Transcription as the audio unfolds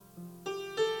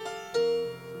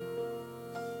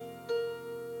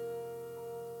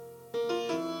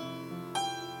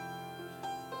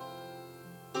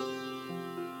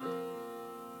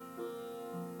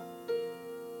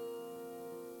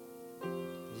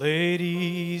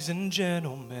Ladies and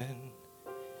gentlemen,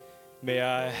 may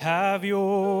I have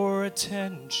your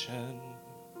attention?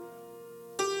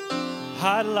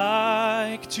 I'd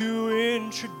like to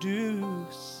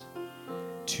introduce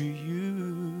to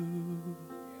you,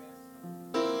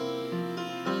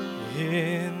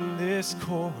 in this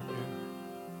corner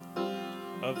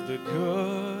of the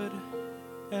good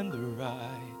and the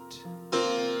right,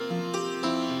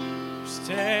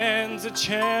 stands a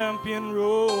champion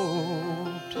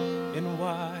robed in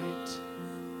white.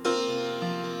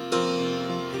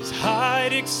 His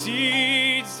height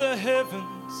exceeds the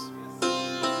heavens,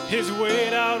 his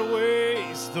weight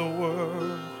outweighs the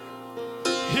world.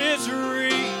 His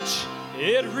reach,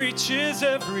 it reaches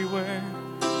everywhere,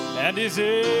 and his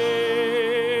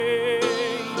age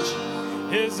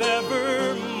is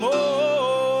evermore.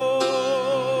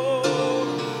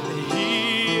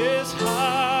 He is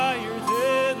higher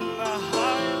than the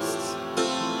highest,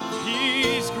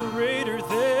 he's greater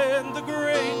than the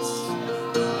greats,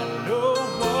 and no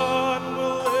one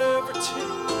will ever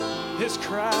take his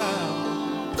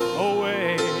crown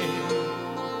away.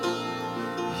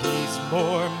 He's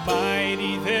more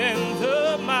mighty than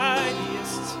the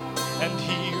mightiest, and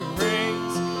he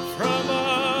reigns from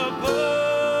above.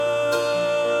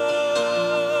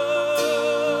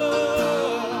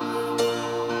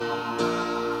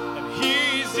 And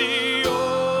he's the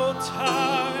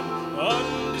old-time,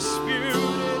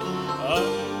 undisputed,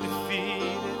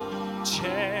 undefeated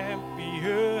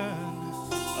champion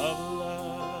of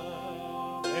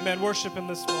love. Amen. Worship him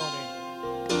this morning.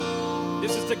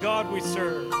 This is the God we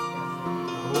serve.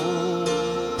 Oh,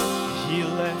 he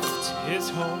left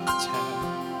his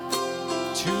hometown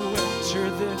to enter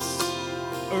this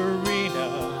arena,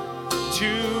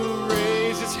 to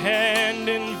raise his hand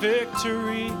in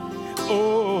victory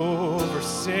over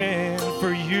sin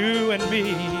for you and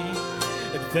me.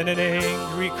 And then an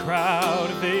angry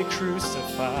crowd, they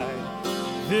crucified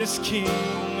this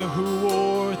king who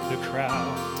wore the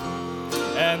crown,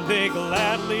 and they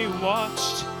gladly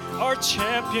watched our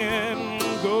champion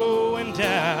going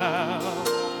down.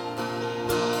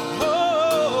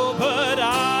 Oh, but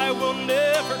I will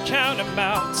never count him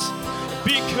out,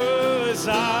 because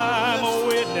I'm a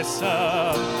witness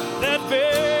of that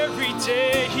very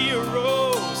day he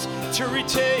arose to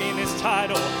retain his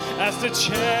title as the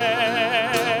champion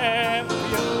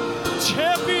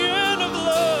of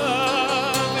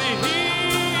love.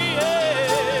 He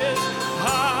is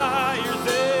higher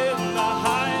than the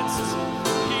highest,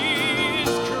 he's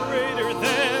greater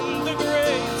than the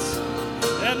greats,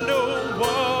 and no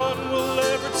one will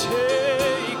ever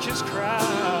take his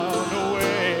crown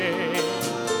away.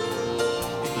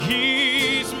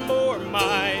 He's more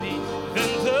mighty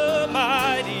than the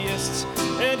mightiest,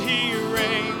 and he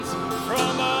reigns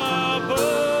from above.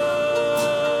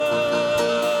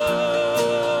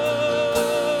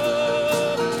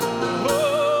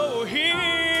 Oh,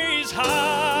 he's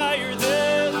higher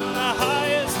than the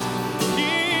highest,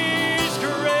 he's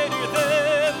greater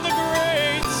than the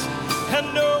greats, and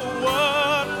no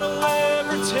one will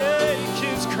ever take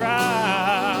his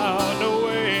crown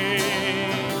away.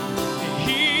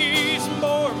 He's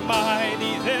more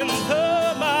mighty than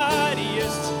the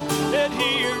mightiest, and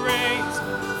he reigns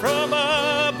from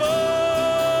above.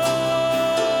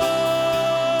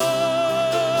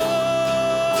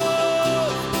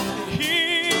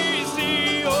 He's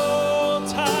the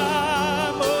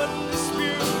old-time,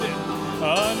 undisputed,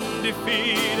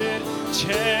 undefeated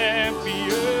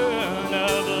champion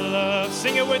of love.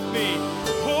 Sing it with me.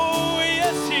 Oh,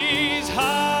 yes, he's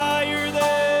higher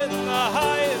than the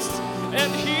highest,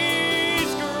 and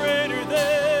he's greater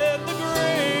than the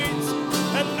greats,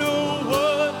 and no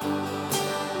one,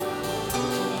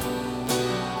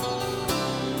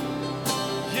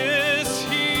 yes,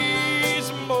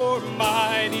 he's more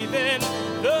mighty than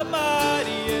the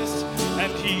mightiest,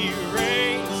 and he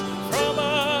reigns from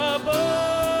above.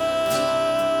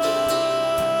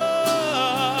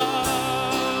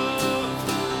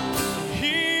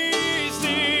 He's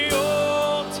the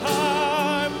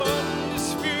old-time,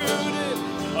 undisputed,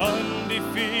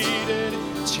 undefeated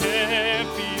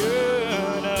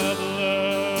champion of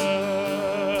love.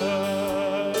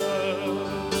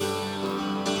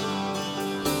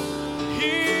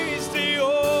 He's the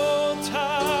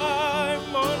old-time,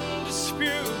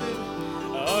 undisputed,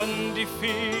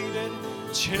 undefeated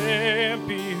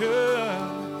champion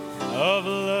of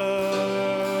love.